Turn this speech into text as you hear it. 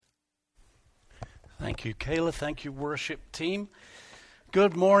Thank you, Kayla. Thank you, worship team.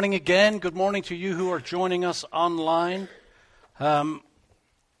 Good morning again. Good morning to you who are joining us online. I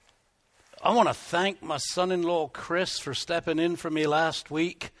want to thank my son-in-law, Chris, for stepping in for me last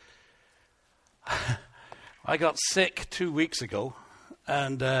week. I got sick 2 weeks ago,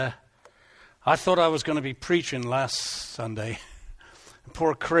 and I thought I was going to be preaching last Sunday.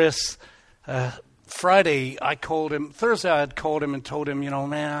 Poor Chris. Friday, I called him. Thursday, I had called him and told him,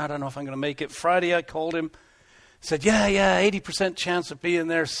 man, I don't know if I'm going to make it. Friday, I called him. Said, 80% chance of being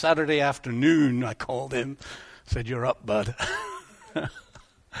there. Saturday afternoon, I called him. Said, you're up, bud. I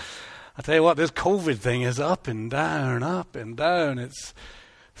tell you what, this COVID thing is up and down, up and down.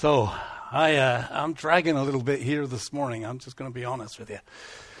 I'm dragging a little bit here this morning. I'm just going to be honest with you.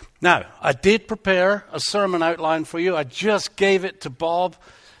 Now, I did prepare a sermon outline for you. I just gave it to Bob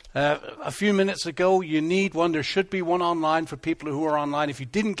a few minutes ago. You need one. There should be one online for people who are online. If you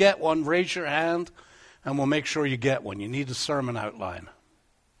didn't get one, raise your hand and we'll make sure you get one. You need a sermon outline.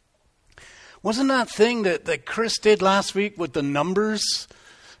 Wasn't that thing that Chris did last week with the numbers?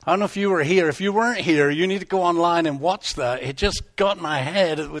 I don't know if you were here. If you weren't here, you need to go online and watch that. It just got in my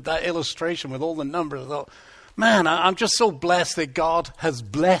head with that illustration with all the numbers. I thought, man, I'm just so blessed that God has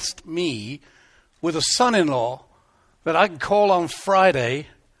blessed me with a son-in-law that I can call on Friday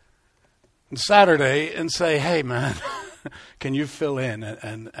and Saturday and say, hey, man, can you fill in?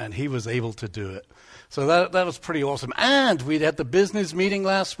 And he was able to do it. So that was pretty awesome. And we had the business meeting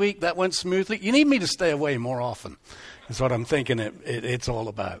last week. That went smoothly. You need me to stay away more often. That's what I'm thinking it's all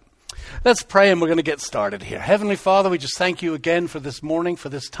about. Let's pray and we're going to get started here. Heavenly Father, we just thank you again for this morning, for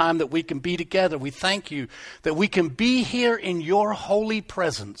this time that we can be together. We thank you that we can be here in your holy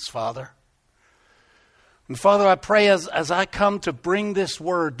presence, Father. And Father, I pray as I come to bring this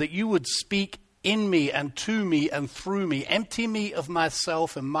word that you would speak in me and to me and through me. Empty me of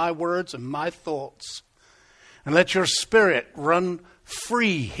myself and my words and my thoughts. And let your spirit run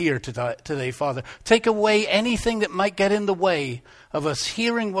free here today, Father. Take away anything that might get in the way of us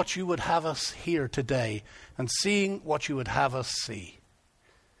hearing what you would have us hear today and seeing what you would have us see.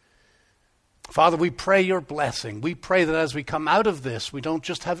 Father, we pray your blessing. We pray that as we come out of this, we don't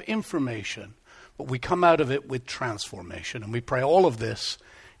just have information, but we come out of it with transformation. And we pray all of this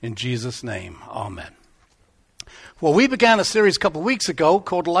in Jesus' name. Amen. Well, we began a series a couple of weeks ago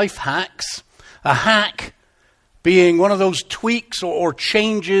called Life Hacks. A hack being one of those tweaks or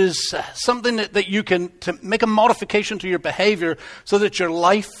changes, something that you can to make a modification to your behavior so that your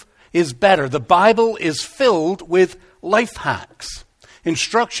life is better. The Bible is filled with life hacks,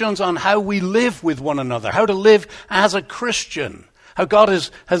 instructions on how we live with one another, how to live as a Christian, how God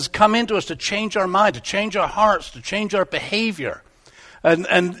has come into us to change our mind, to change our hearts, to change our behavior. And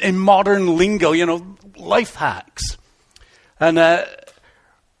in modern lingo, life hacks. And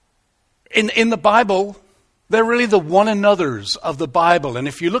in the Bible, they're really the one another's of the Bible. And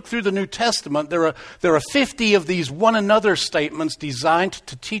if you look through the New Testament, there are 50 of these one another statements designed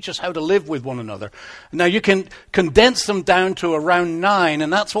to teach us how to live with one another. Now you can condense them down to around 9,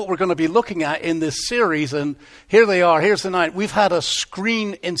 and that's what we're going to be looking at in this series. And here they are. Here's the 9. We've had a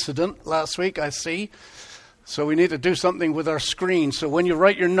screen incident last week, I see. So we need to do something with our screen. So when you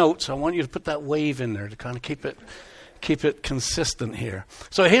write your notes, I want you to put that wave in there to kind of keep it consistent here.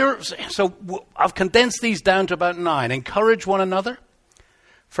 So I've condensed these down to about 9. Encourage one another.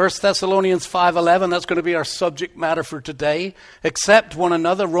 1 Thessalonians 5:11, that's going to be our subject matter for today. Accept one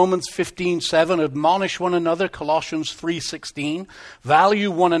another, Romans 15:7. Admonish one another, Colossians 3:16.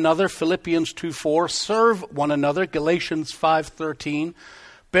 Value one another, Philippians 2:4. Serve one another, Galatians 5:13.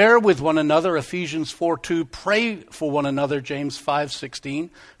 Bear with one another, Ephesians 4:2. Pray for one another, James 5:16.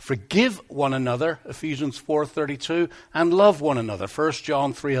 Forgive one another, Ephesians 4:32. And love one another, 1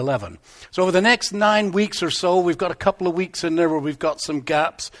 John 3:11. So over the next 9 weeks or so, we've got a couple of weeks in there where we've got some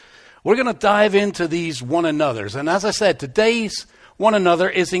gaps. We're going to dive into these one another's. And as I said, today's one another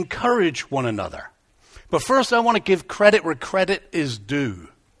is encourage one another. But first, I want to give credit where credit is due.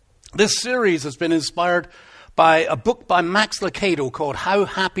 This series has been inspired by a book by Max Lucado called How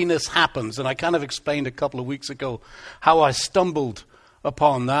Happiness Happens. And I kind of explained a couple of weeks ago how I stumbled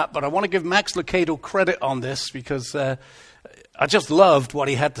upon that. But I want to give Max Lucado credit on this because I just loved what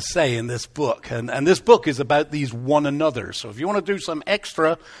he had to say in this book. And this book is about these one another. So if you want to do some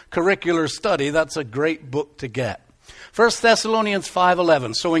extra curricular study, that's a great book to get. 1 Thessalonians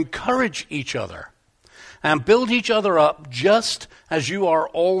 5:11. So encourage each other and build each other up just as you are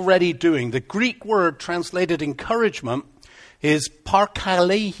already doing. The Greek word translated encouragement is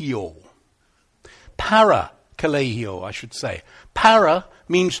parkalehio. Parakalehio, I should say. Para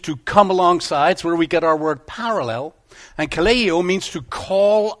means to come alongside. It's where we get our word parallel. And kaleo means to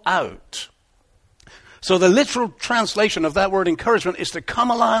call out. So the literal translation of that word encouragement is to come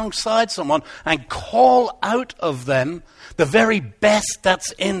alongside someone and call out of them the very best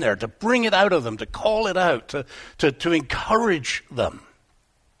that's in there, to bring it out of them, to call it out, to encourage them.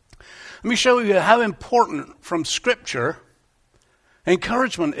 Let me show you how important from Scripture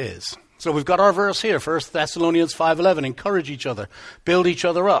encouragement is. So we've got our verse here, 1 Thessalonians 5:11, encourage each other, build each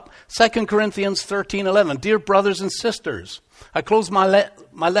other up. 2 Corinthians 13:11, dear brothers and sisters, I close my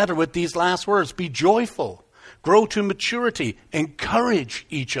letter with these last words, be joyful, grow to maturity, encourage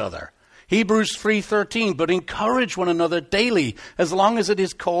each other. Hebrews 3:13, but encourage one another daily, as long as it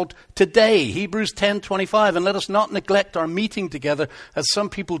is called today. Hebrews 10:25, and let us not neglect our meeting together, as some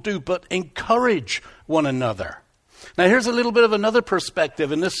people do, but encourage one another. Now here's a little bit of another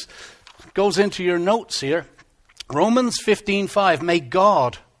perspective, and this goes into your notes here. Romans 15:5, may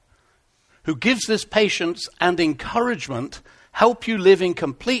God, who gives this patience and encouragement, help you live in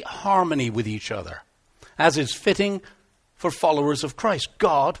complete harmony with each other, as is fitting for followers of Christ.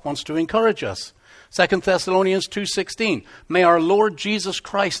 God wants to encourage us. 2 Thessalonians 2:16, may our Lord Jesus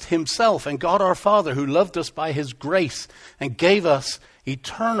Christ himself and God our Father, who loved us by his grace and gave us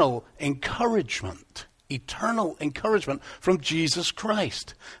eternal encouragement from Jesus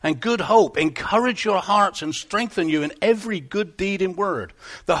Christ and good hope, encourage your hearts and strengthen you in every good deed and word.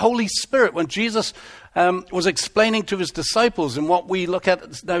 The Holy Spirit, when Jesus was explaining to his disciples in what we look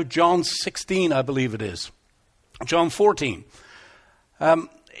at now, John 16, I believe it is, John 14,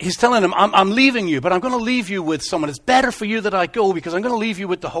 he's telling them, I'm leaving you, but I'm going to leave you with someone. It's better for you that I go, because I'm going to leave you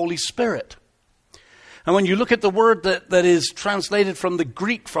with the Holy Spirit. And when you look at the word that is translated from the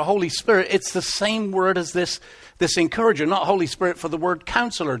Greek for Holy Spirit, it's the same word as this encourager, not Holy Spirit, for the word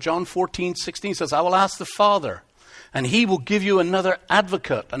counselor. John 14:16 says, I will ask the Father, and he will give you another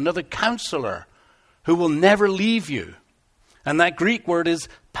advocate, another counselor, who will never leave you. And that Greek word is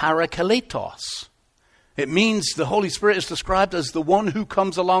parakletos. It means the Holy Spirit is described as the one who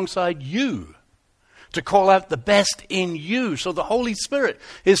comes alongside you to call out the best in you. So the Holy Spirit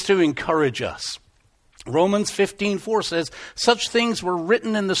is to encourage us. Romans 15:4 says, such things were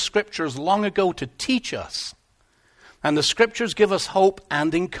written in the Scriptures long ago to teach us. And the Scriptures give us hope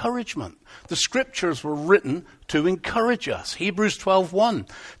and encouragement. The Scriptures were written to encourage us. Hebrews 12:1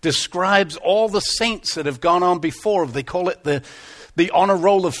 describes all the saints that have gone on before. They call it the honor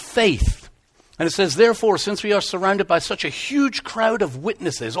roll of faith. And it says, therefore, since we are surrounded by such a huge crowd of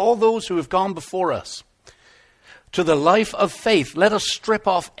witnesses, all those who have gone before us, to the life of faith, let us strip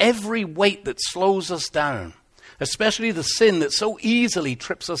off every weight that slows us down, especially the sin that so easily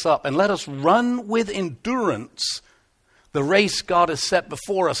trips us up, and let us run with endurance the race God has set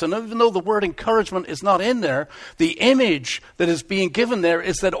before us. And even though the word encouragement is not in there, the image that is being given there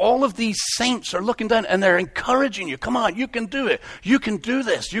is that all of these saints are looking down and they're encouraging you. Come on, you can do it. You can do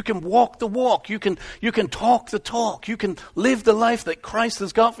this. You can walk the walk. You can talk the talk. You can live the life that Christ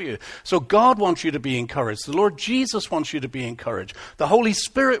has got for you. So God wants you to be encouraged. The Lord Jesus wants you to be encouraged. The Holy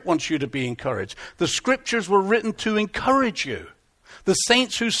Spirit wants you to be encouraged. The Scriptures were written to encourage you. The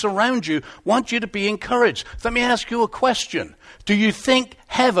saints who surround you want you to be encouraged. Let me ask you a question. Do you think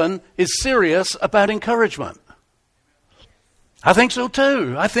heaven is serious about encouragement? I think so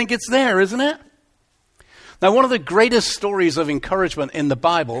too. I think it's there, isn't it? Now, one of the greatest stories of encouragement in the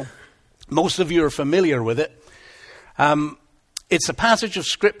Bible, most of you are familiar with it. It's a passage of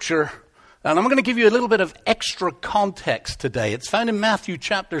Scripture, and I'm going to give you a little bit of extra context today. It's found in Matthew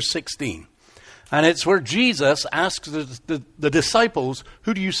chapter 16. And it's where Jesus asks the disciples,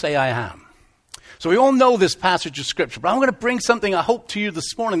 who do you say I am? So we all know this passage of Scripture, but I'm going to bring something, I hope, to you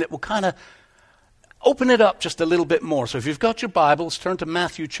this morning that will kind of open it up just a little bit more. So if you've got your Bibles, turn to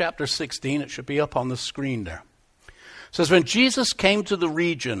Matthew chapter 16. It should be up on the screen there. It says, when Jesus came to the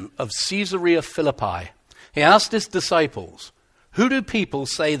region of Caesarea Philippi, he asked his disciples, who do people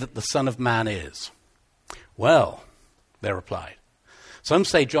say that the Son of Man is? Well, they replied, some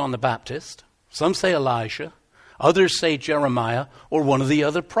say John the Baptist. Some say Elijah, others say Jeremiah or one of the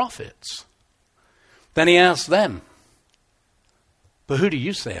other prophets. Then he asked them, but who do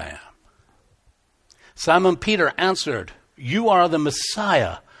you say I am? Simon Peter answered, you are the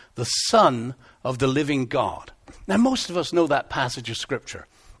Messiah, the Son of the living God. Now, most of us know that passage of Scripture,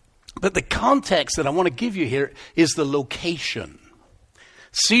 but the context that I want to give you here is the location.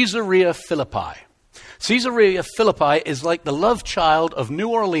 Caesarea Philippi. Caesarea Philippi is like the love child of New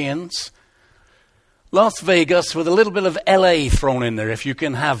Orleans, Las Vegas, with a little bit of LA thrown in there, if you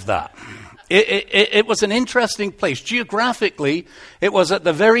can have that. It was an interesting place. Geographically, it was at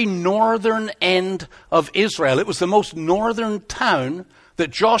the very northern end of Israel. It was the most northern town that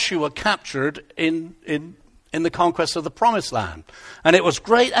Joshua captured in in the conquest of the Promised Land. And it was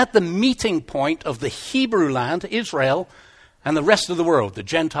right at the meeting point of the Hebrew land, Israel, and the rest of the world, the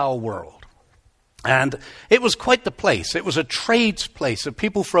Gentile world. And it was quite the place. It was a trades place. So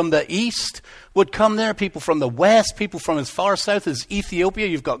people from the east would come there, people from the west, people from as far south as Ethiopia.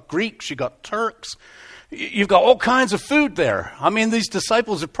 You've got Greeks, you've got Turks. You've got all kinds of food there. I mean, these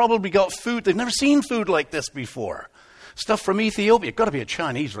disciples have probably got food. They've never seen food like this before. Stuff from Ethiopia. Got to be a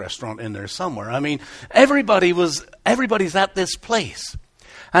Chinese restaurant in there somewhere. I mean, everybody's at this place.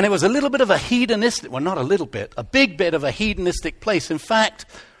 And it was a little bit of a hedonistic, well, not a little bit, a big bit of a hedonistic place. In fact,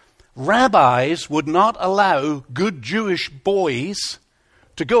 rabbis would not allow good Jewish boys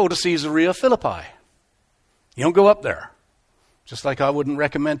to go to Caesarea Philippi. You don't go up there. Just like I wouldn't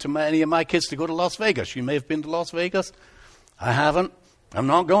recommend to any of my kids to go to Las Vegas. You may have been to Las Vegas. I haven't. I'm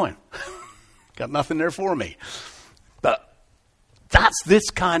not going. Got nothing there for me. But that's this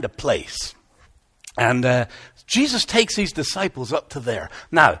kind of place. And Jesus takes these disciples up to there.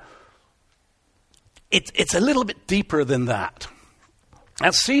 Now, it's a little bit deeper than that.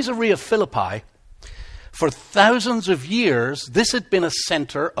 At Caesarea Philippi, for thousands of years, this had been a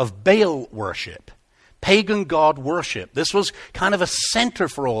center of Baal worship, pagan god worship. This was kind of a center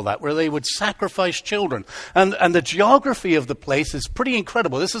for all that, where they would sacrifice children. And the geography of the place is pretty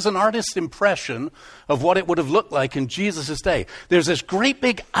incredible. This is an artist's impression of what it would have looked like in Jesus' day. There's this great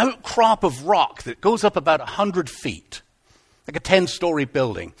big outcrop of rock that goes up about 100 feet, like a 10-story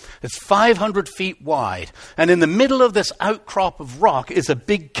building. It's 500 feet wide. And in the middle of this outcrop of rock is a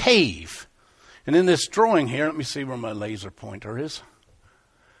big cave. And in this drawing here, let me see where my laser pointer is.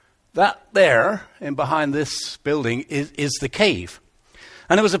 That there, and behind this building, is the cave.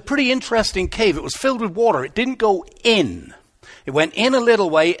 And it was a pretty interesting cave. It was filled with water. It didn't go in. It went in a little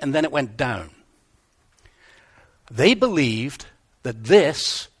way, and then it went down. They believed that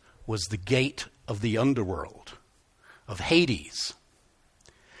this was the gate of the underworld, of Hades.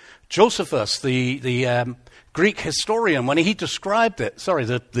 Josephus, the Greek historian, when he described it,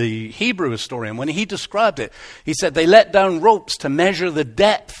 the Hebrew historian, when he described it, he said they let down ropes to measure the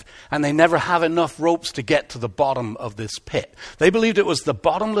depth, and they never have enough ropes to get to the bottom of this pit. They believed it was the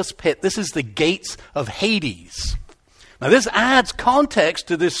bottomless pit. This is the gates of Hades. Now this adds context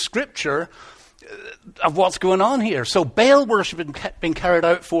to this scripture of what's going on here. So Baal worship had been carried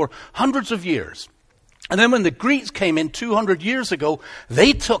out for hundreds of years. And then when the Greeks came in 200 years ago,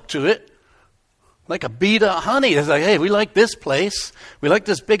 they took to it like a bee to honey. It's like, hey, we like this place. We like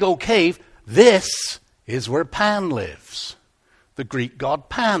this big old cave. This is where Pan lives. The Greek god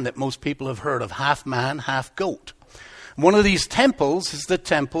Pan that most people have heard of, half man, half goat. One of these temples is the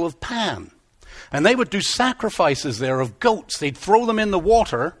temple of Pan. And they would do sacrifices there of goats. They'd throw them in the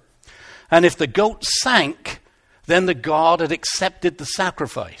water. And if the goat sank, then the god had accepted the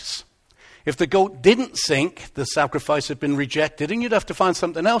sacrifice. If the goat didn't sink, the sacrifice had been rejected, and you'd have to find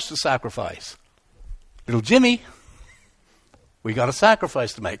something else to sacrifice. Little Jimmy, we got a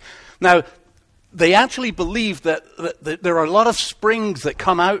sacrifice to make. Now, they actually believe that there are a lot of springs that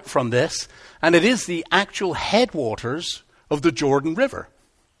come out from this, and it is the actual headwaters of the Jordan River.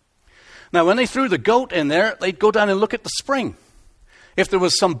 Now, when they threw the goat in there, they'd go down and look at the spring. If there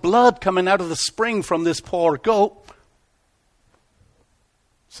was some blood coming out of the spring from this poor goat,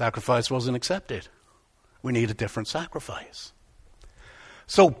 sacrifice wasn't accepted. We need a different sacrifice.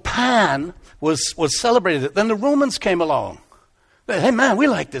 So Pan was celebrated. Then the Romans came along. Hey, man, we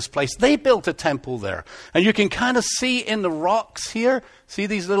like this place. They built a temple there. And you can kind of see in the rocks here, see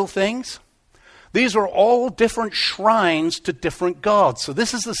these little things? These are all different shrines to different gods. So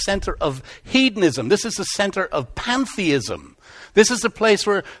this is the center of hedonism. This is the center of pantheism. This is the place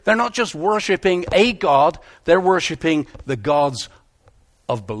where they're not just worshiping a god, they're worshiping the gods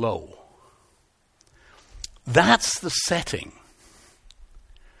of below. That's the setting.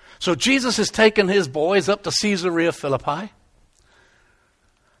 So Jesus has taken his boys up to Caesarea Philippi,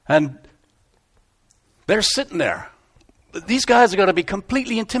 and they're sitting there. These guys are going to be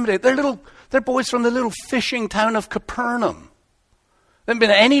completely intimidated. They're boys from the little fishing town of Capernaum. They haven't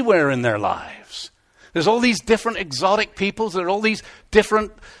been anywhere in their lives. There's all these different exotic peoples. There are all these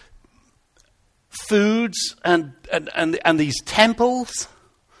different foods and these temples.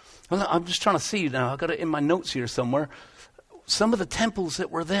 Well, I'm just trying to see now. I've got it in my notes here somewhere. Some of the temples that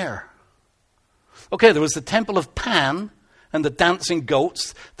were there. Okay, there was the temple of Pan and the dancing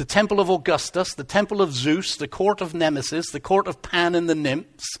goats, the temple of Augustus, the temple of Zeus, the court of Nemesis, the court of Pan and the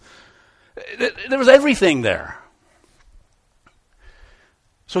nymphs. There was everything there.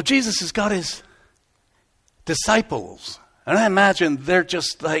 So Jesus has got his disciples, and I imagine they're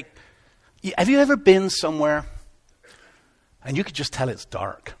just like, have you ever been somewhere and you could just tell it's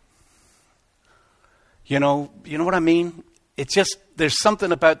dark? You know what I mean? It's just, there's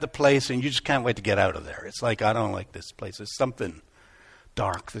something about the place and you just can't wait to get out of there. It's like, I don't like this place. There's something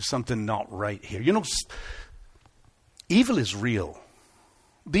dark. There's something not right here. You know, evil is real.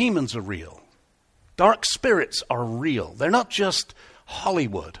 Demons are real. Dark spirits are real. They're not just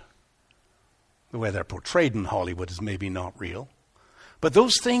Hollywood. The way they're portrayed in Hollywood is maybe not real. But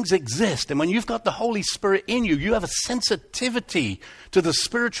those things exist. And when you've got the Holy Spirit in you, you have a sensitivity to the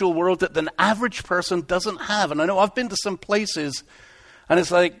spiritual world that an average person doesn't have. And I know I've been to some places and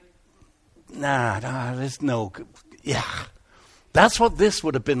it's like, nah, there's no, yeah. That's what this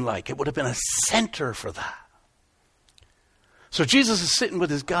would have been like. It would have been a center for that. So Jesus is sitting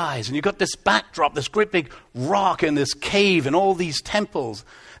with his guys and you've got this backdrop, this great big rock in this cave and all these temples.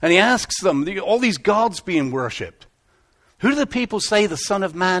 And he asks them, all these gods being worshipped, who do the people say the Son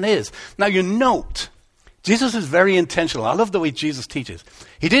of Man is? Now you note, Jesus is very intentional. I love the way Jesus teaches.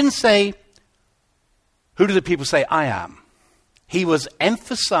 He didn't say, who do the people say I am? He was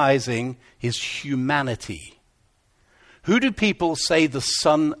emphasizing his humanity. Who do people say the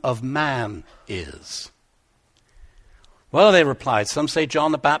Son of Man is? Well, they replied, some say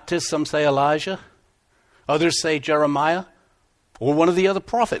John the Baptist, some say Elijah. Others say Jeremiah or one of the other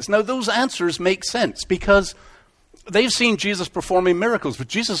prophets. Now those answers make sense because they've seen Jesus performing miracles, but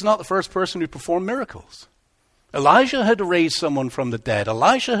Jesus is not the first person who performed miracles. Elijah had raised someone from the dead.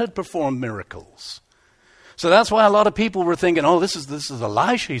 Elisha had performed miracles. So that's why a lot of people were thinking, oh, this is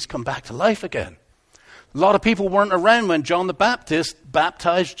Elisha. He's come back to life again. A lot of people weren't around when John the Baptist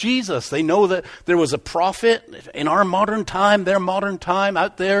baptized Jesus. They know that there was a prophet in our modern time, their modern time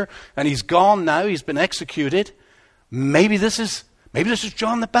out there, and he's gone now. He's been executed. Maybe this is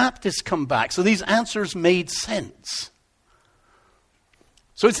John the Baptist come back. So these answers made sense.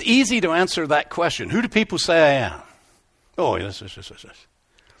 So it's easy to answer that question. Who do people say I am? Oh, yes.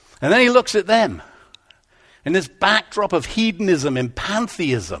 And then he looks at them. In this backdrop of hedonism and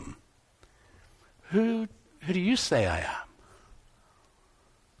pantheism, who do you say I am?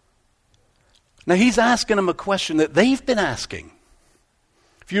 Now he's asking them a question that they've been asking.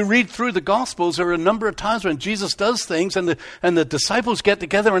 If you read through the Gospels, there are a number of times when Jesus does things and the disciples get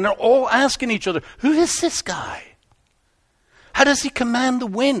together and they're all asking each other, who is this guy? How does he command the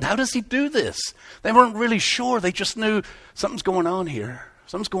wind? How does he do this? They weren't really sure. They just knew something's going on here.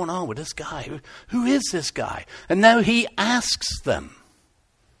 Something's going on with this guy. Who is this guy? And now he asks them.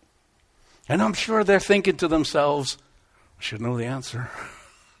 And I'm sure they're thinking to themselves, I should know the answer.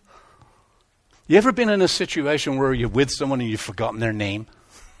 You ever been in a situation where you're with someone and you've forgotten their name?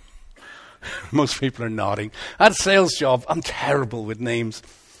 Most people are nodding. I had a sales job. I'm terrible with names.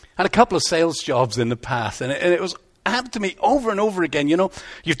 I had a couple of sales jobs in the past, and it was happened to me over and over again. You know,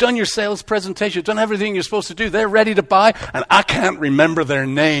 you've done your sales presentation, you've done everything you're supposed to do. They're ready to buy, and I can't remember their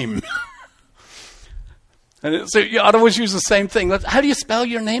name. And so I'd always use the same thing. How do you spell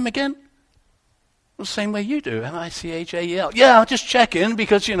your name again? The same way you do, Michael. Yeah, I'll just check in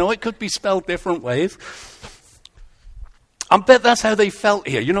because, it could be spelled different ways. I bet that's how they felt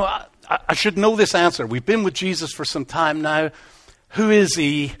here. I should know this answer. We've been with Jesus for some time now. Who is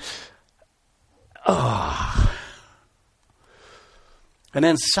he? Oh. And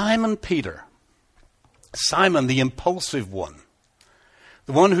then Simon Peter. Simon, the impulsive one.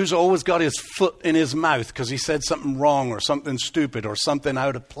 The one who's always got his foot in his mouth because he said something wrong or something stupid or something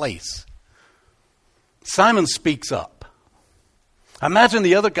out of place. Simon speaks up. I imagine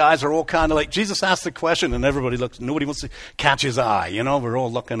the other guys are all kind of like, Jesus asked the question and everybody looks, nobody wants to catch his eye. We're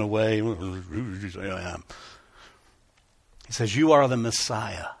all looking away. Who did you say I am? He says, you are the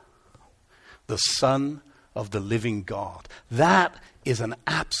Messiah, the Son of the living God. That is an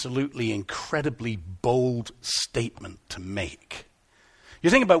absolutely incredibly bold statement to make. You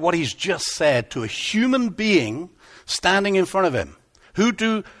think about what he's just said to a human being standing in front of him. Who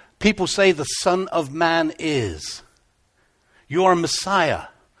do people say the Son of Man is? You are Messiah.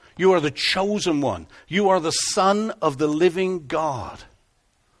 You are the chosen one. You are the Son of the living God.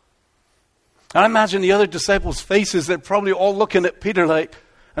 I imagine the other disciples' faces, they're probably all looking at Peter like,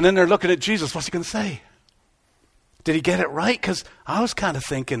 and then they're looking at Jesus. What's he going to say? Did he get it right? Because I was kind of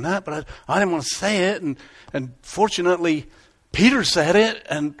thinking that, but I didn't want to say it. And fortunately, Peter said it.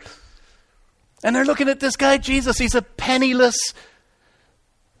 And they're looking at this guy, Jesus. He's a penniless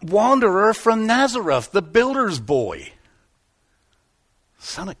wanderer from Nazareth, the builder's boy.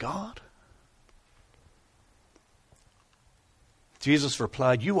 Son of God. Jesus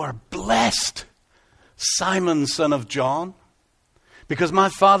replied, you are blessed, Simon, son of John, because my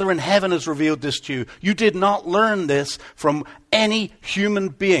Father in heaven has revealed this to you. You did not learn this from any human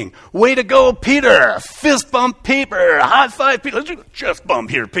being. Way to go, Peter. Fist bump, Peter. High five, Peter. Chest bump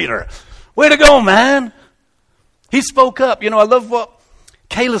here, Peter. Way to go, man. He spoke up. I love what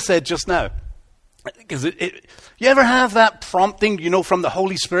Kayla said just now. Because you ever have that prompting, from the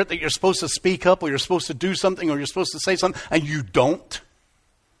Holy Spirit that you're supposed to speak up or you're supposed to do something or you're supposed to say something and you don't?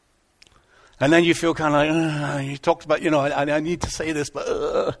 And then you feel kind of like, you talked about, I need to say this,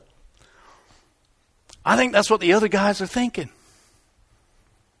 but I think that's what the other guys are thinking.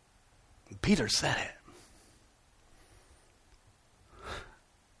 Peter said it.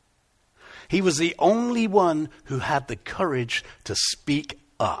 He was the only one who had the courage to speak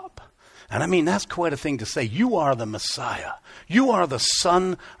up. And I mean, that's quite a thing to say. You are the Messiah. You are the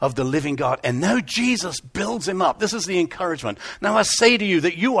Son of the living God. And now Jesus builds him up. This is the encouragement. Now I say to you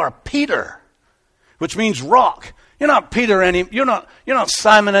that you are Peter, which means rock. You're not Peter you're not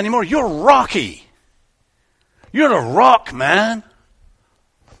Simon anymore. You're Rocky. You're the rock, man.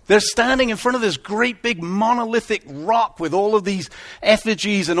 They're standing in front of this great big monolithic rock with all of these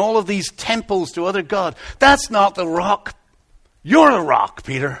effigies and all of these temples to other gods. That's not the rock. You're the rock,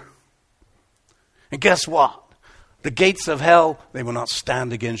 Peter. And guess what? The gates of hell, they will not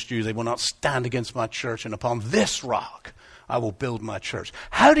stand against you. They will not stand against my church. And upon this rock, I will build my church.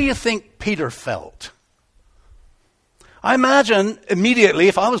 How do you think Peter felt? I imagine immediately,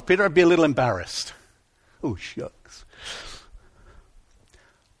 if I was Peter, I'd be a little embarrassed. Oh, shucks.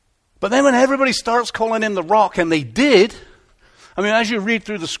 But then when everybody starts calling him the rock, and they did, I mean, as you read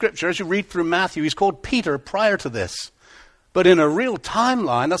through the scripture, as you read through Matthew, he's called Peter prior to this. But in a real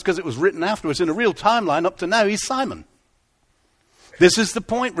timeline, that's because it was written afterwards, in a real timeline up to now, he's Simon. This is the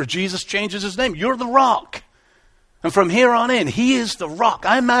point where Jesus changes his name. You're the rock. And from here on in, he is the rock.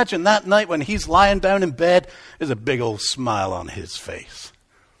 I imagine that night when he's lying down in bed, there's a big old smile on his face.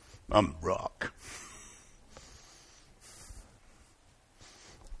 I'm rock.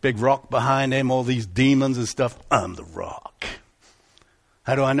 Big rock behind him, all these demons and stuff. I'm the rock.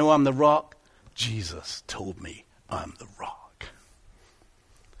 How do I know I'm the rock? Jesus told me I'm the rock.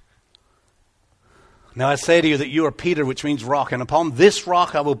 Now I say to you that you are Peter, which means rock, and upon this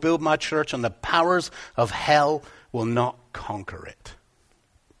rock I will build my church, and the powers of hell will not conquer it.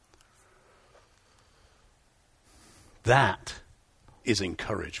 That is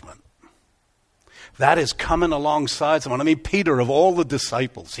encouragement. That is coming alongside someone. I mean, Peter, of all the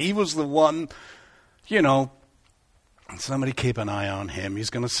disciples, he was the one, somebody keep an eye on him. He's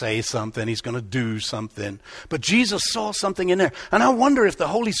going to say something. He's going to do something. But Jesus saw something in there. And I wonder if the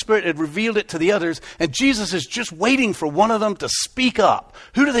Holy Spirit had revealed it to the others, and Jesus is just waiting for one of them to speak up.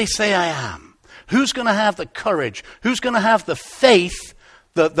 Who do they say I am? Who's going to have the courage? Who's going to have the faith,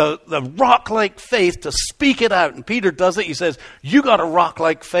 the rock-like faith to speak it out? And Peter does it. He says, you got a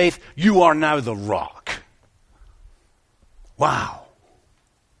rock-like faith. You are now the rock. Wow.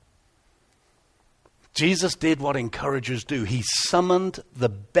 Jesus did what encouragers do. He summoned the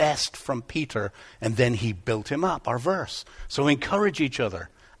best from Peter, and then he built him up, our verse. So encourage each other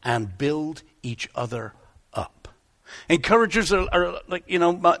and build each other up. Encouragers are like,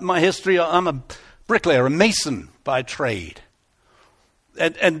 my history, I'm a bricklayer, a mason by trade.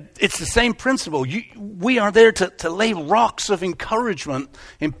 And it's the same principle. We are there to lay rocks of encouragement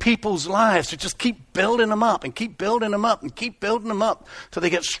in people's lives, to just keep building them up and keep building them up and keep building them up till they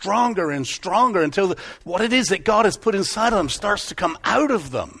get stronger and stronger, until what it is that God has put inside of them starts to come out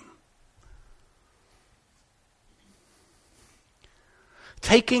of them.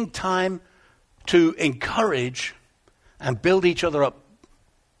 Taking time to encourage and build each other up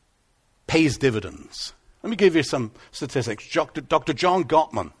pays dividends. Let me give you some statistics. Dr. John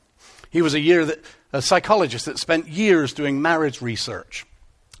Gottman, he was a psychologist that spent years doing marriage research.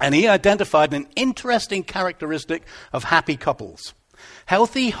 And he identified an interesting characteristic of happy couples.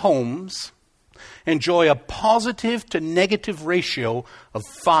 Healthy homes enjoy a positive to negative ratio of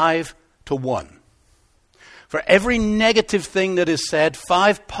 5-1. For every negative thing that is said,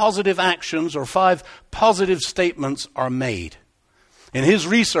 5 positive actions or 5 positive statements are made. In his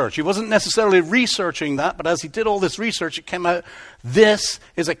research, he wasn't necessarily researching that, but as he did all this research, it came out, this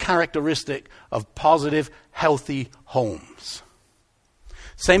is a characteristic of positive, healthy homes.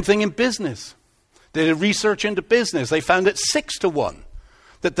 Same thing in business. They did research into business. They found it 6-1,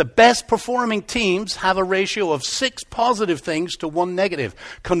 that the best performing teams have a ratio of 6 positive things to 1 negative.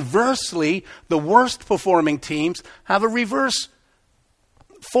 Conversely, the worst performing teams have a reverse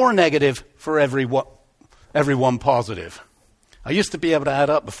 4 negative for every 1 positive. I used to be able to add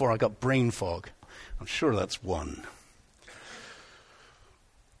up before I got brain fog. I'm sure that's 1.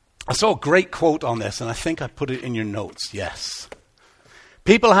 I saw a great quote on this, and I think I put it in your notes. Yes.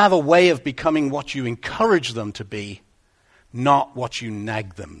 People have a way of becoming what you encourage them to be, not what you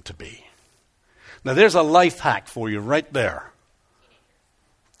nag them to be. Now, there's a life hack for you right there.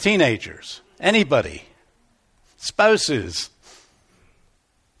 Teenagers. Anybody. spouses,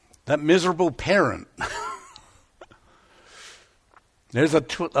 that miserable parent. There's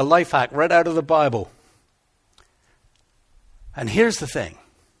a life hack right out of the Bible. And here's the thing.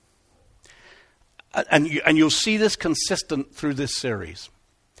 And you'll see this consistent through this series.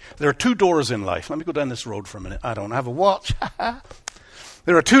 There are two doors in life. Let me go down this road for a minute. I don't have a watch.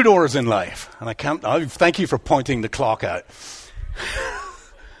 There are two doors in life. And thank you for pointing the clock out.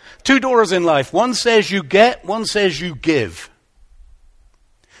 Two doors in life. One says you get, one says you give.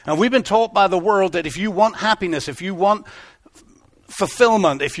 And we've been taught by the world that if you want happiness, if you want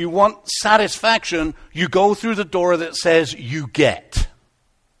fulfillment, if you want satisfaction, you go through the door that says you get.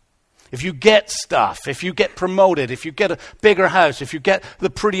 If you get stuff, if you get promoted, if you get a bigger house, if you get the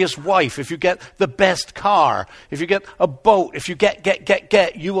prettiest wife, if you get the best car, if you get a boat, if you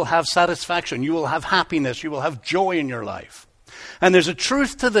get, you will have satisfaction, you will have happiness, you will have joy in your life. And there's a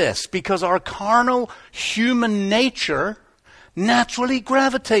truth to this, because our carnal human nature naturally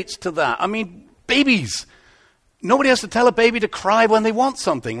gravitates to that. I mean, babies. Nobody has to tell a baby to cry when they want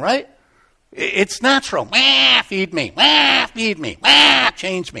something, right? It's natural. Wah, feed me. Wah, feed me. Wah,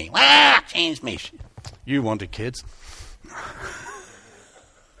 change me. Wah, change me. You wanted kids.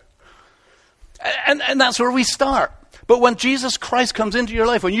 And that's where we start. But when Jesus Christ comes into your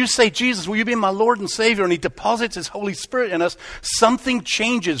life, when you say, Jesus, will you be my Lord and Savior, and he deposits his Holy Spirit in us, something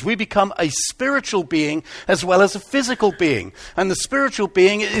changes. We become a spiritual being as well as a physical being. And the spiritual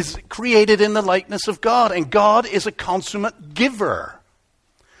being is created in the likeness of God, and God is a consummate giver.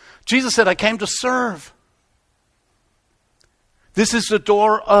 Jesus said, I came to serve. This is the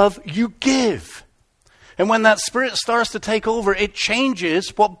door of you give. And when that Spirit starts to take over, it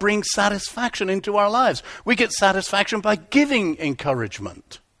changes what brings satisfaction into our lives. We get satisfaction by giving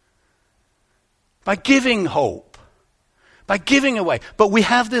encouragement, by giving hope, by giving away. But we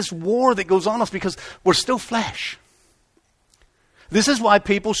have this war that goes on us because we're still flesh. This is why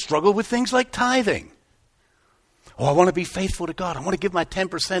people struggle with things like tithing. Oh, I want to be faithful to God. I want to give my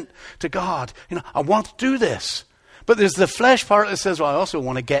 10% to God. I want to do this. But there's the flesh part that says, well, I also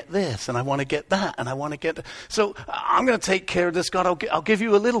want to get this, and I want to get that, and I want to get that. So I'm going to take care of this, God. I'll give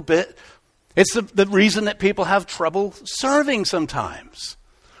you a little bit. It's the reason that people have trouble serving sometimes.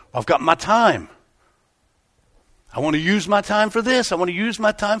 I've got my time. I want to use my time for this. I want to use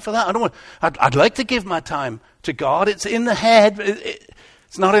my time for that. I'd like to give my time to God. It's in the head.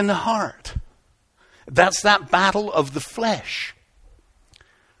 It's not in the heart. That's that battle of the flesh.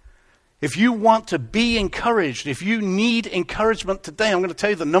 If you want to be encouraged, if you need encouragement today, I'm going to tell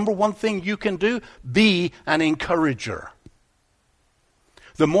you the number one thing you can do, be an encourager.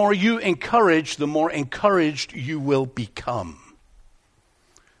 The more you encourage, the more encouraged you will become.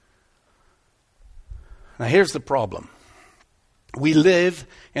 Now here's the problem. We live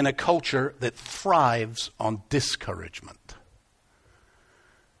in a culture that thrives on discouragement.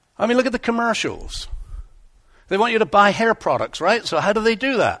 I mean, look at the commercials. They want you to buy hair products, right? So how do they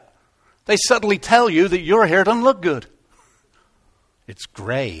do that? They subtly tell you that your hair doesn't look good. It's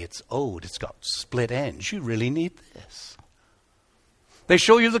gray, it's old, it's got split ends. You really need this. They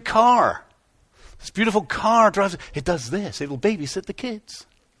show you the car. This beautiful car drives, it does this, it'll babysit the kids.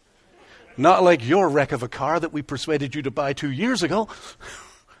 Not like your wreck of a car that we persuaded you to buy 2 years ago.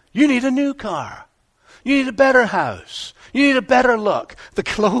 You need a new car. You need a better house. You need a better look. The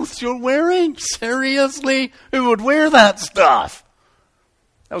clothes you're wearing, seriously? Who would wear that stuff?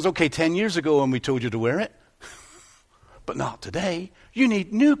 That was okay 10 years ago when we told you to wear it. But not today. You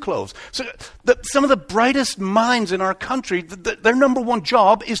need new clothes. So some of the brightest minds in our country, their number one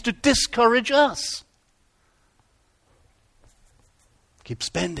job is to discourage us. Keep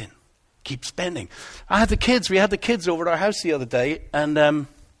spending. Keep spending. We had the kids over at our house the other day, and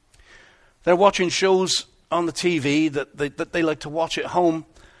they're watching shows on the TV that they like to watch at home.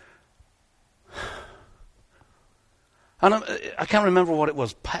 And I can't remember what it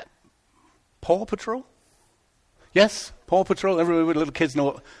was. Paw Patrol? Yes, Paw Patrol. Everybody with little kids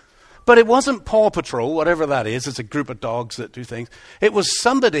know it. But it wasn't Paw Patrol, whatever that is. It's a group of dogs that do things. It was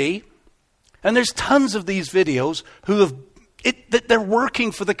somebody, and there's tons of these videos, they're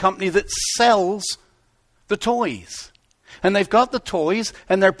working for the company that sells the toys. And they've got the toys,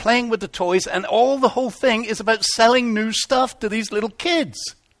 and they're playing with the toys, and the whole thing is about selling new stuff to these little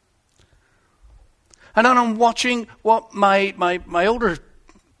kids. And then I'm watching what my older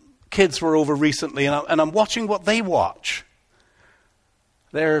kids were over recently, and I'm watching what they watch.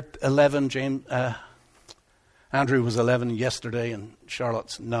 They're 11. Andrew was 11 yesterday, and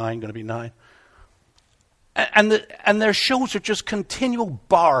Charlotte's 9, going to be 9. And their shows are just continual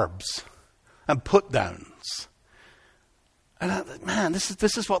barbs and put-downs. And man,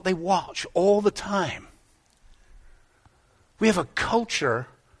 this is what they watch all the time. We have a culture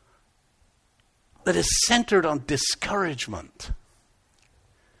that is centered on discouragement.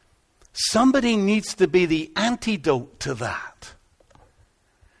 Somebody needs to be the antidote to that.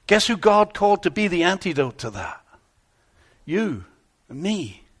 Guess who God called to be the antidote to that? You and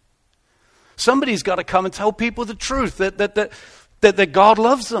me. Somebody's got to come and tell people the truth, that God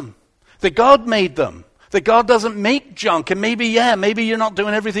loves them, that God made them, that God doesn't make junk. And maybe you're not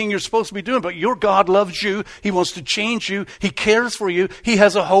doing everything you're supposed to be doing, but your God loves you. He wants to change you. He cares for you. He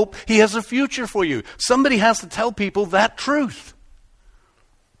has a hope. He has a future for you. Somebody has to tell people that truth.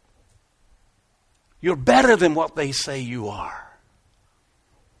 You're better than what they say you are.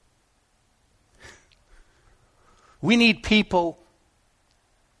 We need people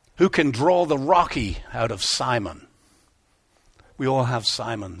who can draw the Rocky out of Simon. We all have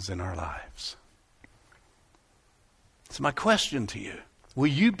Simons in our lives. So my question to you, will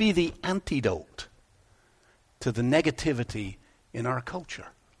you be the antidote to the negativity in our culture?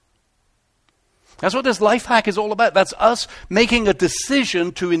 That's what this life hack is all about. That's us making a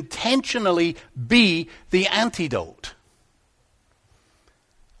decision to intentionally be the antidote.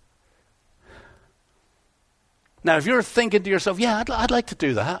 Now, if you're thinking to yourself, yeah, I'd like to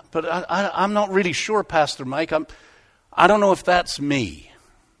do that, but I'm not really sure, Pastor Mike. I don't know if that's me.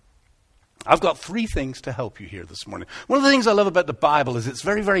 I've got 3 things to help you here this morning. One of the things I love about the Bible is it's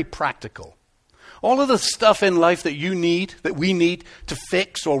very, very practical. All of the stuff in life that you need, that we need to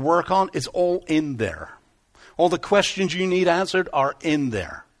fix or work on, is all in there. All the questions you need answered are in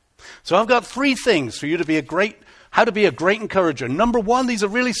there. So I've got 3 things for you to be how to be a great encourager. Number 1, these are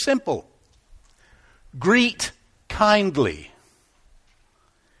really simple. Greet kindly.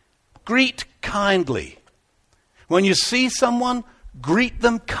 Greet kindly. When you see someone, greet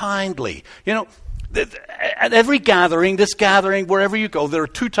them kindly. You know, at every gathering, wherever you go, there are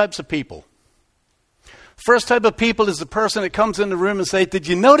 2 types of people. First type of people is the person that comes in the room and says, did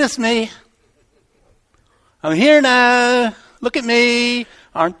you notice me? I'm here now. Look at me.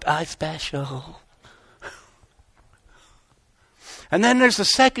 Aren't I special? And then there's the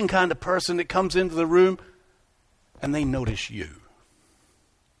second kind of person that comes into the room and they notice you.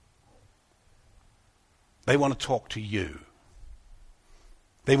 They want to talk to you.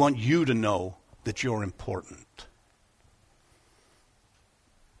 They want you to know that you're important.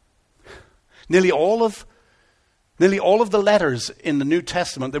 Nearly all of the letters in the New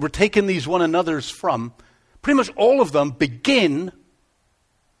Testament that we're taking these one another's from, pretty much all of them begin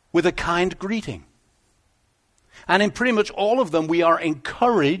with a kind greeting. And in pretty much all of them, we are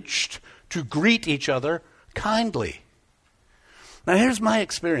encouraged to greet each other kindly. Now, here's my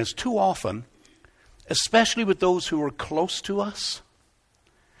experience. Too often, especially with those who are close to us,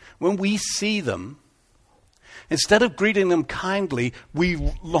 when we see them, instead of greeting them kindly, we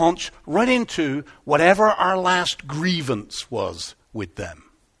launch right into whatever our last grievance was with them.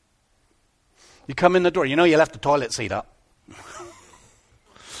 You come in the door, you left the toilet seat up.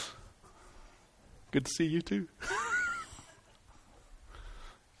 Good to see you too.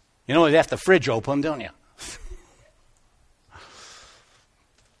 You left the fridge open, don't you?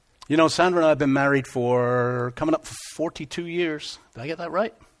 Sandra and I have been married for coming up for 42 years. Did I get that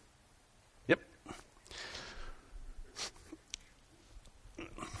right? Yep.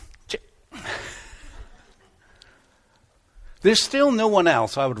 There's still no one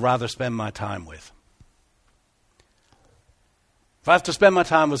else I would rather spend my time with. If I have to spend my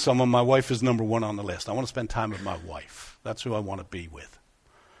time with someone, my wife is number 1 on the list. I want to spend time with my wife. That's who I want to be with.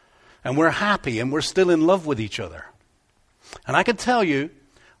 And we're happy and we're still in love with each other. And I can tell you,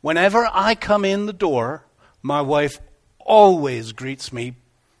 whenever I come in the door, my wife always greets me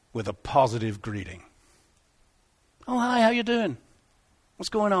with a positive greeting. Oh, hi, how you doing? What's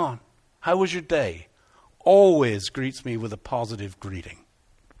going on? How was your day? Always greets me with a positive greeting.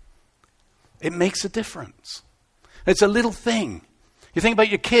 It makes a difference. It's a little thing. You think about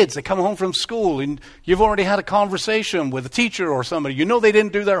your kids, they come home from school and you've already had a conversation with a teacher or somebody. You know they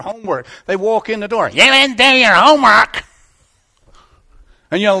didn't do their homework. They walk in the door, you didn't do your homework.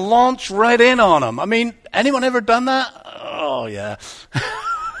 And you launch right in on them. I mean, anyone ever done that? Oh, yeah.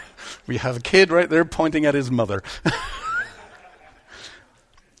 We have a kid right there pointing at his mother.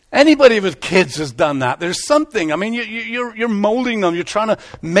 Anybody with kids has done that. There's something. I mean, you're molding them. You're trying to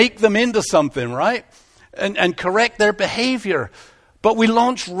make them into something, right? And correct their behavior. But we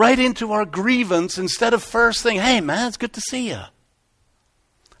launch right into our grievance instead of first saying, hey, man, it's good to see you.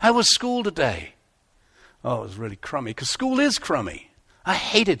 How was school today? Oh, it was really crummy. Because school is crummy. I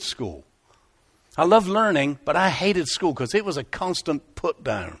hated school. I love learning, but I hated school because it was a constant put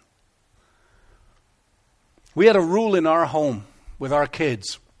down. We had a rule in our home with our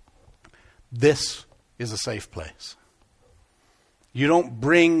kids. This is a safe place. You don't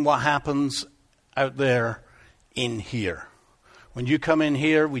bring what happens out there in here. When you come in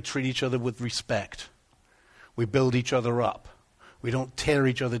here, we treat each other with respect. We build each other up. We don't tear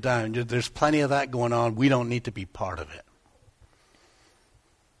each other down. There's plenty of that going on. We don't need to be part of it.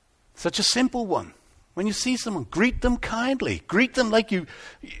 Such a simple one. When you see someone, greet them kindly. Greet them like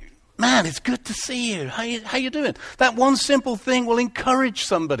man, it's good to see you. How you doing? That one simple thing will encourage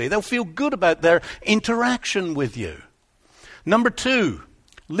somebody. They'll feel good about their interaction with you. Number 2,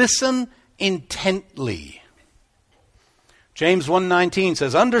 listen intently. James 1:19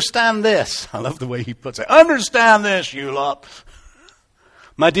 says, understand this. I love the way he puts it. Understand this, you lot.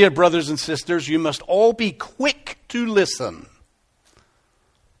 My dear brothers and sisters, you must all be quick to listen,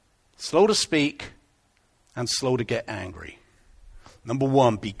 slow to speak, and slow to get angry. Number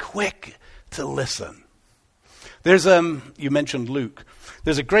 1, be quick to listen. There's you mentioned Luke.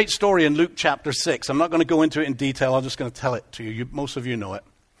 There's a great story in Luke chapter 6. I'm not going to go into it in detail. I'm just going to tell it to you. Most of you know it.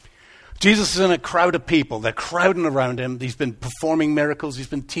 Jesus is in a crowd of people. They're crowding around him. He's been performing miracles. He's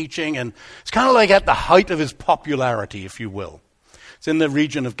been teaching. And it's kind of like at the height of his popularity, if you will. It's in the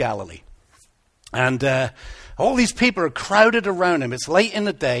region of Galilee. And all these people are crowded around him. It's late in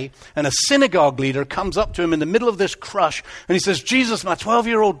the day. And a synagogue leader comes up to him in the middle of this crush. And he says, Jesus, my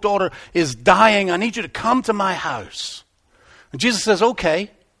 12-year-old daughter is dying. I need you to come to my house. And Jesus says, okay.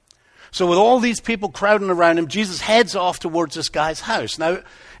 So with all these people crowding around him, Jesus heads off towards this guy's house. Now,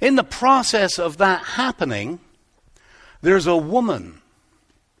 in the process of that happening, there's a woman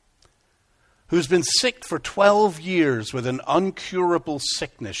who's been sick for 12 years with an uncurable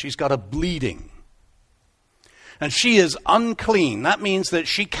sickness. She's got a bleeding. And she is unclean. That means that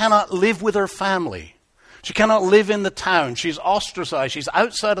she cannot live with her family. She cannot live in the town. She's ostracized. She's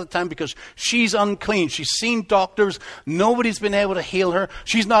outside of the town because she's unclean. She's seen doctors. Nobody's been able to heal her.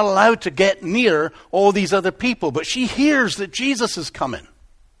 She's not allowed to get near all these other people. But she hears that Jesus is coming.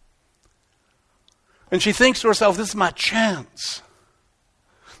 And she thinks to herself, this is my chance.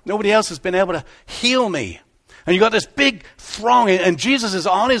 Nobody else has been able to heal me. And you got this big throng, and Jesus is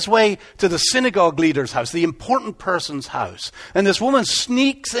on his way to the synagogue leader's house, the important person's house. And this woman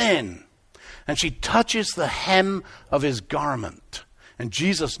sneaks in. And she touches the hem of his garment. And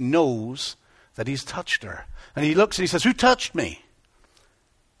Jesus knows that he's touched her. And he looks and he says, who touched me?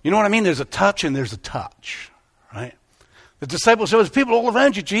 You know what I mean? There's a touch and there's a touch, right? The disciples said, there's people all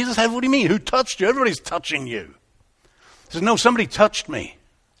around you, Jesus. What do you mean? Who touched you? Everybody's touching you. He says, no, somebody touched me.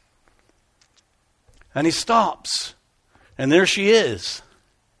 And he stops. And there she is.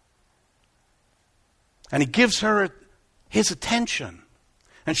 And he gives her his attention.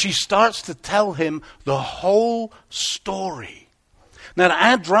 And she starts to tell him the whole story. Now, to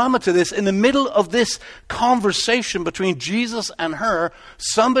add drama to this, in the middle of this conversation between Jesus and her,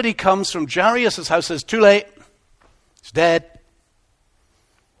 somebody comes from Jairus' house and says, too late. He's dead.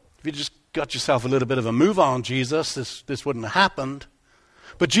 If you just got yourself a little bit of a move on, Jesus, this wouldn't have happened.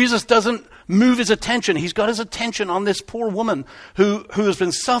 But Jesus doesn't move his attention. He's got his attention on this poor woman who has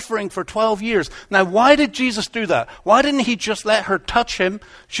been suffering for 12 years. Now, why did Jesus do that? Why didn't he just let her touch him?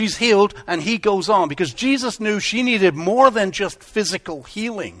 She's healed, and he goes on. Because Jesus knew she needed more than just physical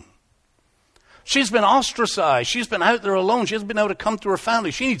healing. She's been ostracized. She's been out there alone. She hasn't been able to come to her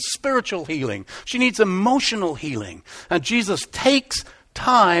family. She needs spiritual healing. She needs emotional healing. And Jesus takes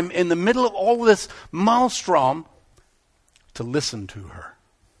time in the middle of all this maelstrom to listen to her.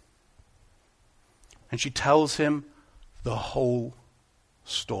 And she tells him the whole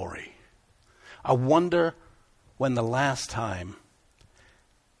story. I wonder when the last time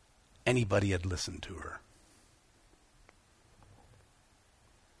anybody had listened to her.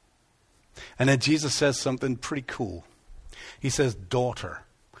 And then Jesus says something pretty cool. He says, daughter.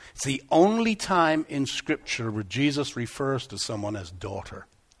 It's the only time in Scripture where Jesus refers to someone as daughter.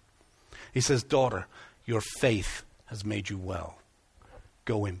 He says, daughter, your faith has made you well.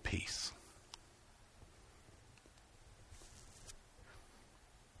 Go in peace.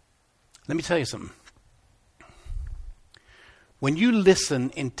 Let me tell you something. When you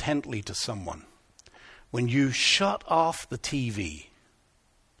listen intently to someone, when you shut off the TV,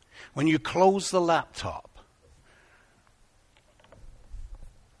 when you close the laptop,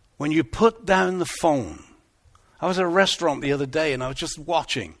 when you put down the phone. I was at a restaurant the other day and I was just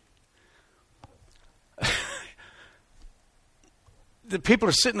watching. The people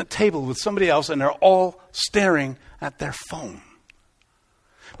are sitting at a table with somebody else and they're all staring at their phone.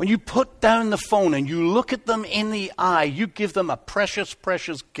 When you put down the phone and you look at them in the eye, you give them a precious,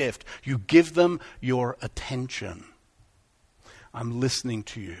 precious gift. You give them your attention. I'm listening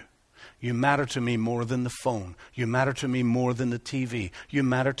to you. You matter to me more than the phone. You matter to me more than the TV. You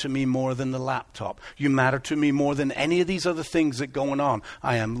matter to me more than the laptop. You matter to me more than any of these other things that are going on.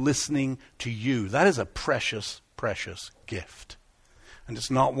 I am listening to you. That is a precious, precious gift. And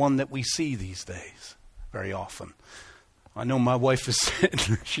it's not one that we see these days very often. I know my wife is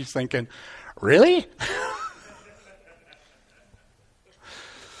sitting, she's thinking, really?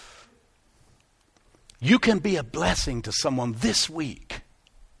 You can be a blessing to someone this week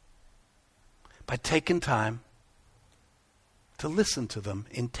by taking time to listen to them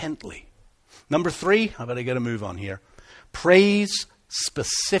intently. Number 3, I better get a move on here. Praise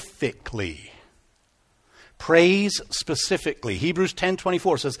specifically. Praise specifically. Hebrews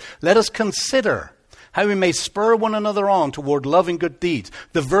 10:24 says, let us consider how we may spur one another on toward love and good deeds.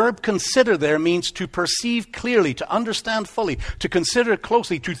 The verb consider there means to perceive clearly, to understand fully, to consider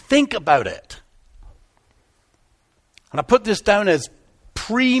closely, to think about it. And I put this down as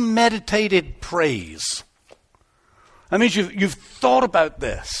premeditated praise. That means you've thought about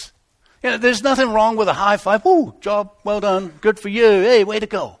this. You know, there's nothing wrong with a high five. Woo, job, well done, good for you, hey, way to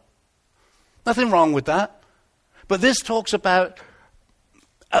go. Nothing wrong with that. But this talks about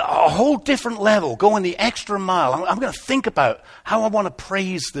a whole different level, going the extra mile. I'm going to think about how I want to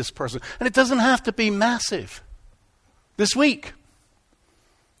praise this person. And it doesn't have to be massive. This week,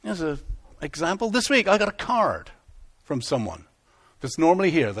 here's an example. This week, I got a card from someone that's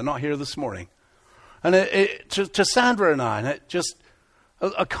normally here. They're not here this morning. And to Sandra and I, and it just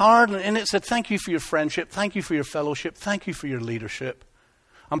a card, and it said, thank you for your friendship, thank you for your fellowship, thank you for your leadership.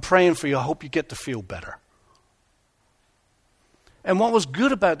 I'm praying for you. I hope you get to feel better. And what was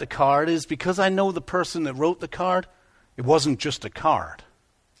good about the card is because I know the person that wrote the card, it wasn't just a card.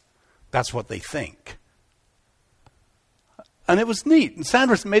 That's what they think. And it was neat. And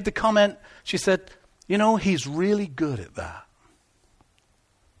Sandra made the comment, she said, you know, he's really good at that.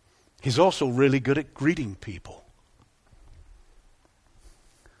 He's also really good at greeting people.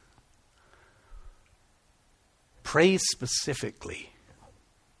 Praise specifically.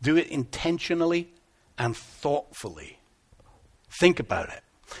 Do it intentionally and thoughtfully. Think about it.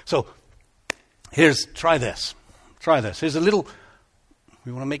 So, try this. Here's a little,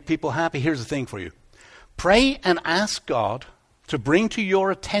 we want to make people happy. Here's the thing for you. Pray and ask God to bring to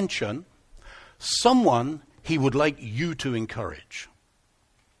your attention someone he would like you to encourage.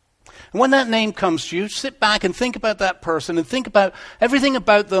 And when that name comes to you, sit back and think about that person and think about everything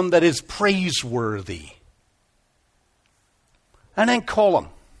about them that is praiseworthy. And then call them.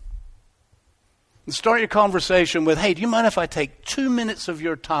 And start your conversation with, hey, do you mind if I take 2 minutes of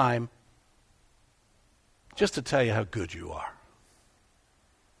your time just to tell you how good you are?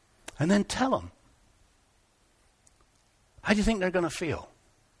 And then tell them. How do you think they're going to feel?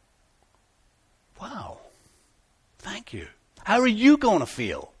 Wow. Thank you. How are you going to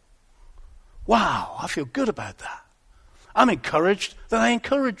feel? Wow, I feel good about that. I'm encouraged that I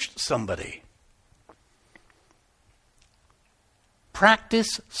encouraged somebody.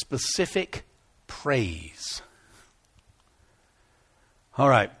 Practice specific praise. All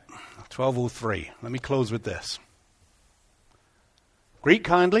right, 12:03. Let me close with this. Greet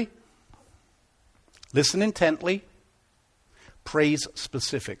kindly. Listen intently. Praise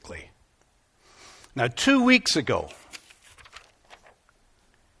specifically. Now, 2 weeks ago,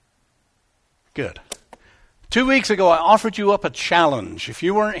 good. 2 weeks ago, I offered you up a challenge. If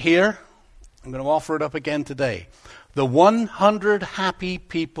you weren't here, I'm going to offer it up again today. The 100 Happy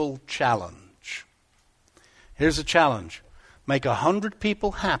People Challenge. Here's a challenge. Make 100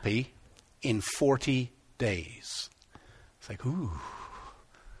 people happy in 40 days. It's like, ooh,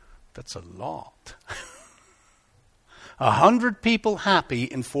 that's a lot. 100 people happy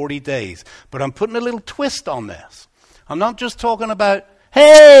in 40 days. But I'm putting a little twist on this. I'm not just talking about,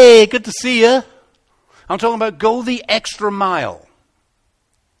 hey, good to see you. I'm talking about go the extra mile.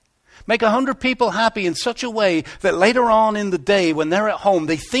 Make 100 people happy in such a way that later on in the day when they're at home,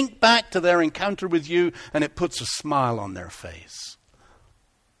 they think back to their encounter with you and it puts a smile on their face.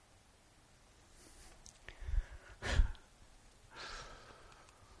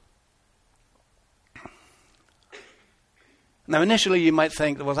 Now, initially you might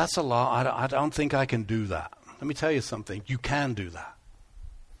think, well, that's a lot. I don't think I can do that. Let me tell you something. You can do that.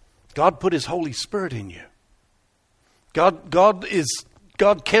 God put His Holy Spirit in you.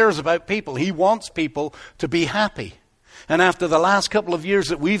 God cares about people. He wants people to be happy. And after the last couple of years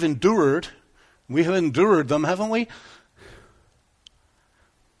that we've endured them, haven't we?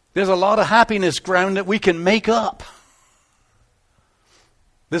 There's a lot of happiness ground that we can make up.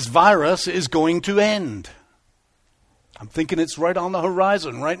 This virus is going to end. I'm thinking it's right on the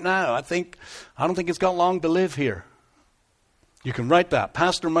horizon right now. I don't think it's got long to live here. You can write that.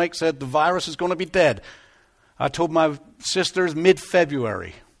 Pastor Mike said the virus is going to be dead. I told my sisters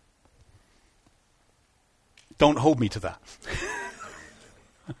mid-February. Don't hold me to that.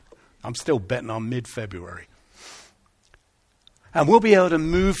 I'm still betting on mid-February. And we'll be able to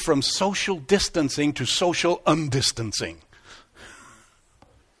move from social distancing to social undistancing.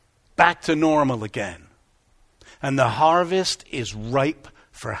 Back to normal again. And the harvest is ripe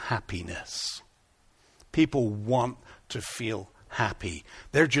for happiness. People want to feel happy.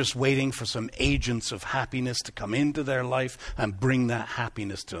 They're just waiting for some agents of happiness to come into their life and bring that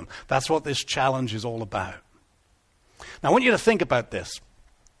happiness to them. That's what this challenge is all about. Now, I want you to think about this.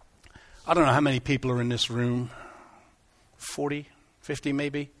 I don't know how many people are in this room. 40, 50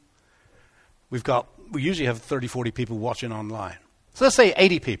 maybe. We usually have 30, 40 people watching online. So let's say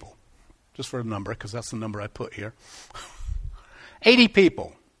 80 people, just for a number, because that's the number I put here. 80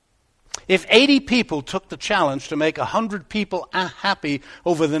 people. If 80 people took the challenge to make 100 people happy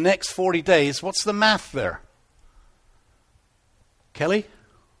over the next 40 days, what's the math there? Kelly?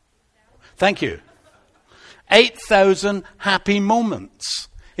 Thank you. 8,000 happy moments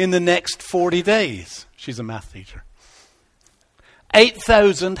in the next 40 days. She's a math teacher.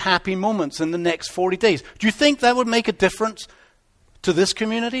 8,000 happy moments in the next 40 days. Do you think that would make a difference to this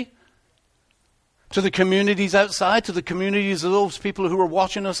community? To the communities outside? To the communities of those people who are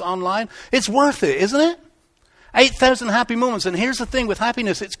watching us online? It's worth it, isn't it? 8,000 happy moments. And here's the thing with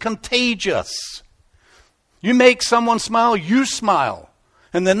happiness. It's contagious. You make someone smile, you smile.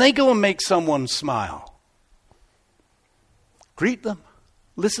 And then they go and make someone smile. Greet them.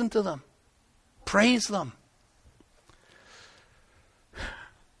 Listen to them. Praise them.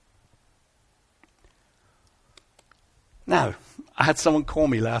 Now, I had someone call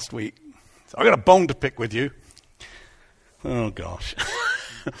me last week. So I got a bone to pick with you. Oh, gosh.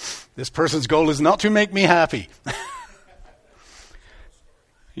 This person's goal is not to make me happy.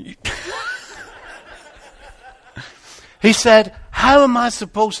 He said, how am I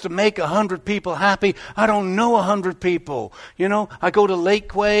supposed to make 100 people happy? I don't know 100 people. You know, I go to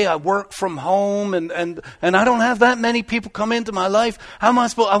Lakeway, I work from home, and I don't have that many people come into my life. How am I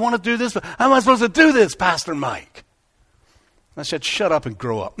supposed, I want to do this, but how am I supposed to do this, Pastor Mike? I said, shut up and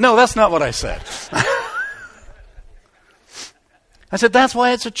grow up. No, that's not what I said. I said, that's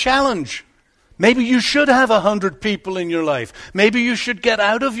why it's a challenge. Maybe you should have 100 people in your life. Maybe you should get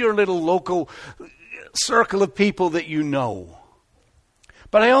out of your little local circle of people that you know.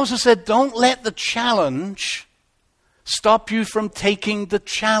 But I also said, don't let the challenge stop you from taking the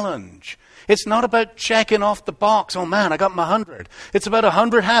challenge. It's not about checking off the box. Oh man, I got my 100. It's about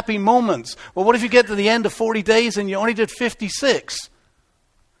 100 happy moments. Well, what if you get to the end of 40 days and you only did 56?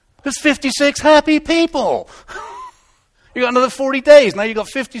 There's 56 happy people. You got another 40 days. Now you got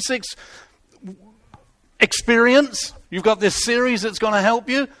 56 experience. You've got this series that's going to help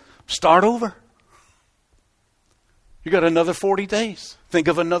you. Start over. You got another 40 days. Think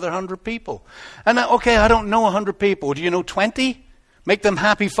of another 100 people. And okay, I don't know 100 people. Do you know 20? Make them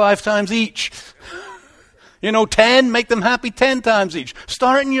happy 5 times each. You know 10? Make them happy 10 times each.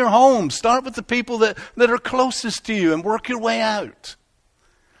 Start in your home. Start with the people that are closest to you and work your way out.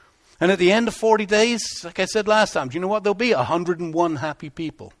 And at the end of 40 days, like I said last time, do you know what there'll be? 101 happy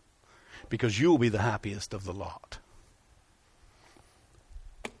people. Because you'll be the happiest of the lot.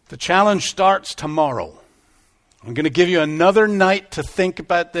 The challenge starts tomorrow. I'm going to give you another night to think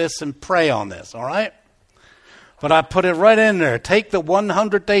about this and pray on this, all right? But I put it right in there. Take the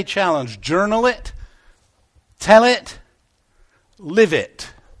 100-day challenge. Journal it. Tell it. Live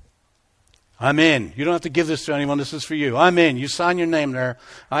it. I'm in. You don't have to give this to anyone. This is for you. I'm in. You sign your name there.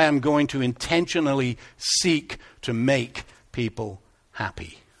 I am going to intentionally seek to make people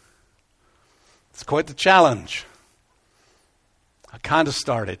happy. It's quite the challenge. I kind of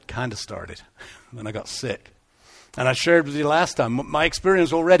started. Then I got sick. And I shared with you last time, my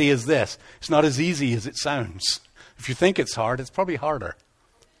experience already is this. It's not as easy as it sounds. If you think it's hard, it's probably harder.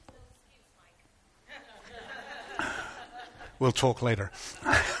 We'll talk later.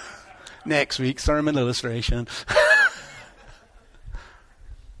 Next week, sermon illustration.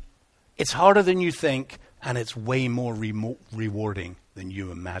 It's harder than you think, and it's way more rewarding than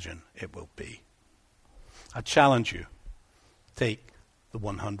you imagine it will be. I challenge you. Take the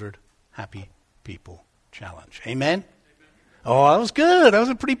 100 happy people challenge. Amen? Oh, that was good. That was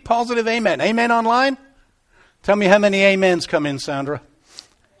a pretty positive amen. Amen online? Tell me how many amens come in, Sandra.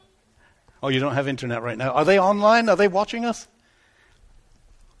 Oh, you don't have internet right now. Are they online? Are they watching us?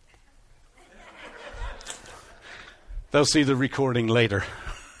 They'll see the recording later.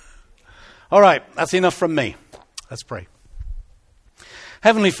 All right, that's enough from me. Let's pray.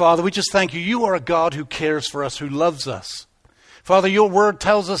 Heavenly Father, we just thank you. You are a God who cares for us, who loves us, Father, your word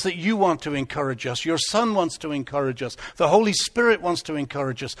tells us that you want to encourage us. Your Son wants to encourage us. The Holy Spirit wants to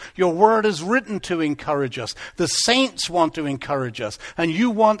encourage us. Your word is written to encourage us. The saints want to encourage us. And you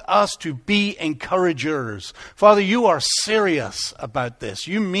want us to be encouragers. Father, you are serious about this.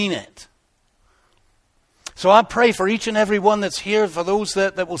 You mean it. So I pray for each and every one that's here, for those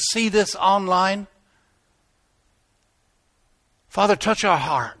that will see this online. Father, touch our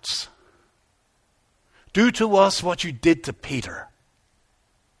hearts. Do to us what you did to Peter.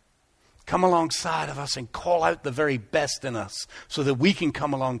 Come alongside of us and call out the very best in us so that we can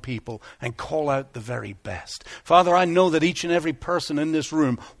come along people and call out the very best. Father, I know that each and every person in this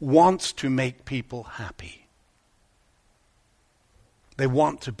room wants to make people happy. They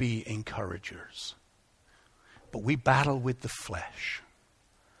want to be encouragers. But we battle with the flesh.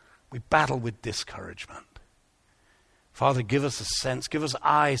 We battle with discouragement. Father, give us a sense, give us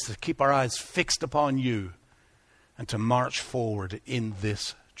eyes to keep our eyes fixed upon you and to march forward in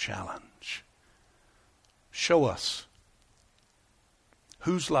this challenge. Show us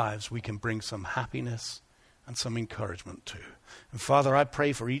whose lives we can bring some happiness and some encouragement to. And Father, I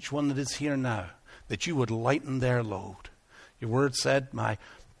pray for each one that is here now that you would lighten their load. Your word said, my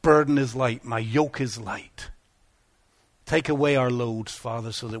burden is light, my yoke is light. Take away our loads,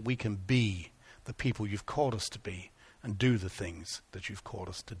 Father, so that we can be the people you've called us to be and do the things that you've called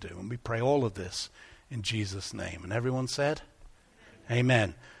us to do. And we pray all of this in Jesus' name. And everyone said,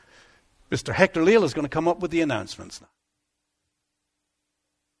 Amen. Mr. Hector Leal is going to come up with the announcements now.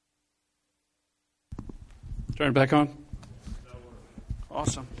 Turn it back on.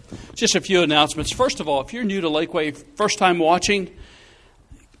 Awesome. Just a few announcements. First of all, if you're new to Lakeway, first time watching,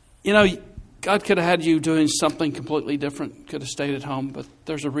 God could have had you doing something completely different, could have stayed at home, but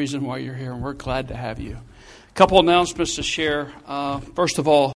there's a reason why you're here, and we're glad to have you. A couple announcements to share. First of all,